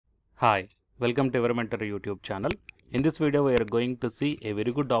Hi, welcome to our Mentor YouTube channel. In this video, we are going to see a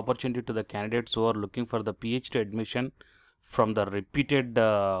very good opportunity to the candidates who are looking for the PhD admission from the reputed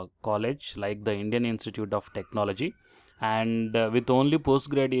college like the Indian Institute of Technology, and with only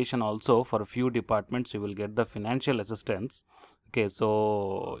post graduation also for a few departments you will get the financial assistance. Okay,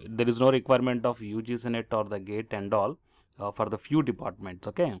 so there is no requirement of UGC NET or the GATE and all for the few departments.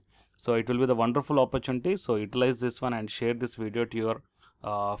 Okay, so it will be the wonderful opportunity. So utilize this one and share this video to your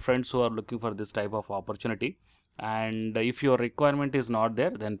friends who are looking for this type of opportunity. And if your requirement is not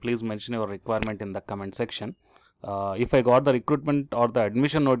there, then please mention your requirement in the comment section. If I got the recruitment or the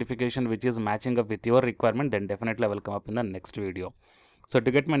admission notification which is matching up with your requirement, then definitely I will come up in the next video. So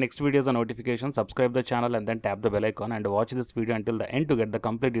to get my next videos and notification, subscribe the channel and then tap the bell icon and watch this video until the end to get the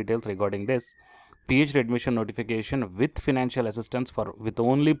complete details regarding this PhD admission notification with financial assistance with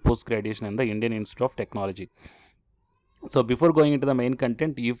only post graduation in the Indian Institute of Technology. So before going into the main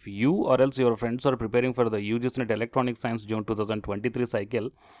content, if you or else your friends are preparing for the UGC NET Electronic Science June 2023 cycle,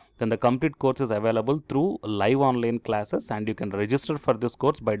 then the complete course is available through live online classes, and you can register for this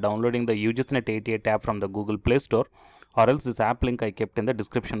course by downloading the UGC NET 88 app from the Google Play Store, or else this app link I kept in the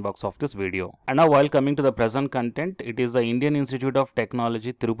description box of this video. And now while coming to the present content, it is the Indian Institute of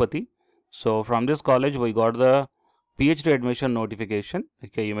Technology Tirupati. So from this college we got the PhD admission notification.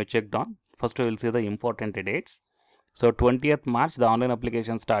 Okay, you may check down. First we will see the important dates. So 20th March the online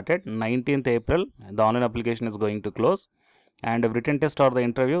application started, 19th April the online application is going to close, and written test or the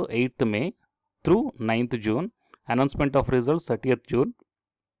interview 8th May through 9th June, announcement of results 30th June,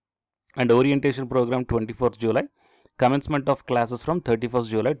 and orientation program 24th July, commencement of classes from 31st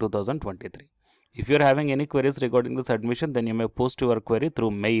July 2023. If you are having any queries regarding this admission, then you may post your query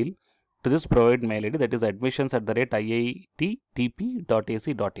through mail to this provided mail ID, that is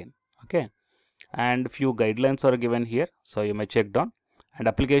admissions@iittp.ac.in. Okay, and few guidelines are given here, so you may check down. And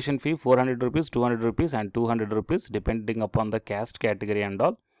application fee 400 rupees, 200 rupees and 200 rupees depending upon the caste category and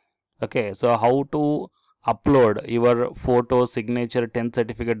all. Okay, so how to upload your photo, signature, 10th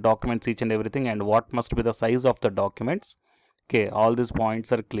certificate, documents, each and everything, and what must be the size of the documents. Okay, all these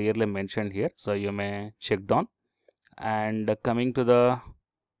points are clearly mentioned here, so you may check down. And coming to the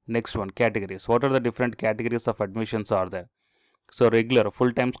next one, categories. What are the different categories of admissions are there? So regular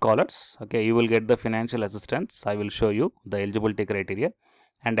full-time scholars, okay, you will get the financial assistance. I will show you the eligibility criteria.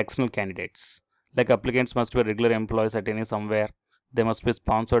 And external candidates, like applicants must be regular employees at any somewhere. They must be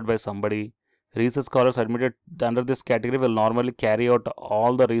sponsored by somebody. Research scholars admitted under this category will normally carry out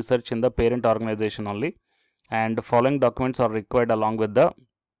all the research in the parent organization only. And following documents are required along with the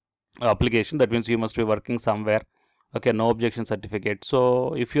application. That means you must be working somewhere. Okay, no objection certificate.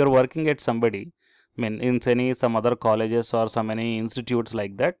 So if you are working at somebody, I mean in some other colleges or some any institutes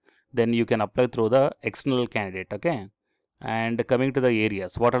like that, then you can apply through the external candidate. Okay, and coming to the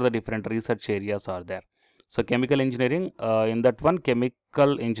areas, what are the different research areas are there? So chemical engineering, in that one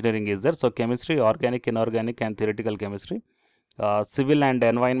chemical engineering is there. So chemistry, organic, inorganic and theoretical chemistry. Civil and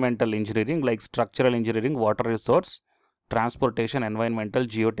environmental engineering like structural engineering, water resource, transportation, environmental,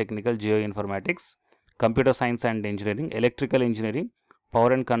 geotechnical, geoinformatics. Computer science and engineering, electrical engineering,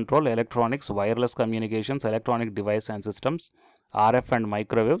 power and control, electronics, wireless communications, electronic device and systems, RF and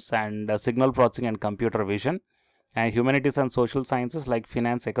microwaves, and signal processing and computer vision. And humanities and social sciences like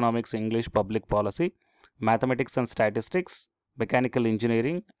finance, economics, English, public policy, mathematics and statistics, mechanical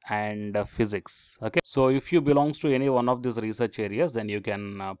engineering, and physics. Okay, so if you belongs to any one of these research areas, then you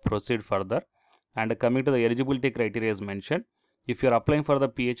can proceed further. And coming to the eligibility criteria is mentioned. If you are applying for the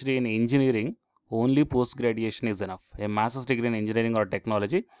PhD in engineering, only post graduation is enough. A master's degree in engineering or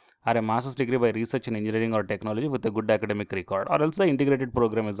technology, or a master's degree by research in engineering or technology with a good academic record, or else the integrated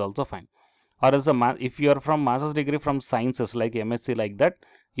program is also fine. Or else if you are from master's degree from sciences like MSc like that,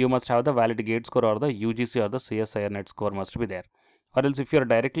 you must have the valid GATE score or the UGC or the CSIR NET score must be there. Or else if you are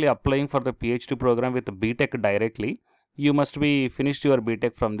directly applying for the PhD program with BTech directly, you must be finished your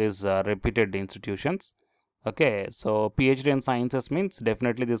BTech from these reputed institutions. Okay, so PhD in sciences means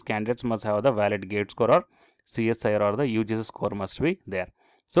definitely these candidates must have the valid GATE score or CSIR or the UGC score must be there.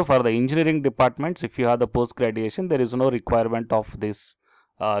 So for the engineering departments, if you have the post graduation, there is no requirement of this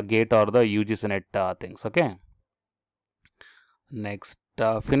GATE or the UGC NET things. Okay. Next,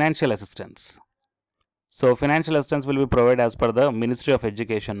 financial assistance. So financial assistance will be provided as per the Ministry of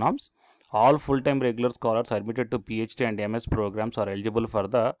Education norms. All full-time regular scholars admitted to PhD and MS programs are eligible for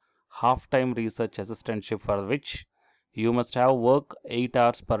the half-time research assistantship, for which you must have work 8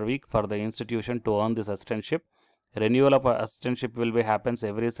 hours per week for the institution to earn this assistantship. Renewal of assistantship will be happens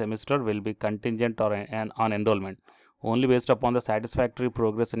every semester, will be contingent or on enrollment. Only based upon the satisfactory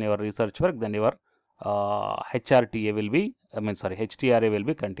progress in your research work, then your HRTA will be, HTRA will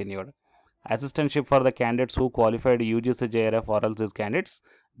be continued. Assistantship for the candidates who qualified UGC JRF or else these candidates,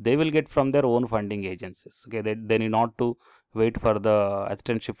 they will get from their own funding agencies. Okay, they need not to wait for the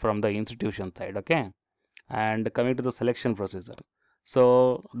assistantship from the institution side. Okay, and coming to the selection procedure.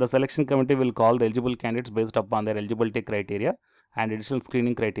 So the selection committee will call the eligible candidates based upon their eligibility criteria and additional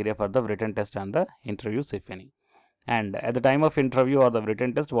screening criteria for the written test and the interviews, if any. And at the time of interview or the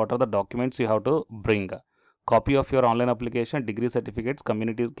written test, what are the documents you have to bring? Copy of your online application, degree certificates,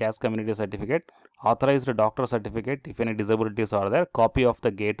 caste community certificate, authorized doctor certificate if any disabilities are there, copy of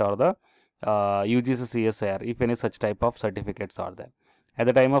the GATE or the UGC CSIR if any such type of certificates are there. At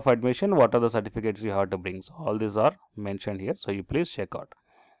the time of admission, what are the certificates you have to bring? So all these are mentioned here, so you please check out.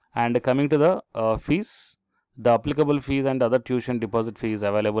 And coming to the fees, the applicable fees and other tuition deposit fees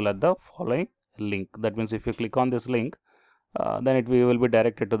available at the following link. That means if you click on this link, then it will be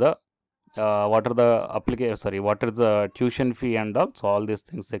directed to the what is the tuition fee and all. So all these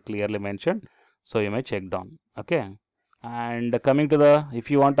things they clearly mentioned, so you may check down. Okay, and coming to the,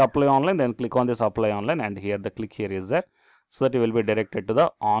 if you want to apply online, then click on this apply online, and here the click here is there, so that you will be directed to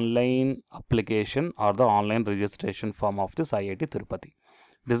the online application or the online registration form of this IIT Tirupati.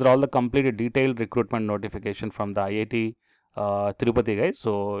 These are all the complete detailed recruitment notification from the IIT Tirupati, guys.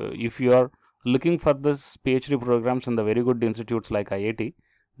 So if you are looking for this PhD programs in the very good institutes like IIT,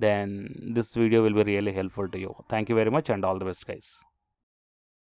 then this video will be really helpful to you. Thank you very much and all the best, guys.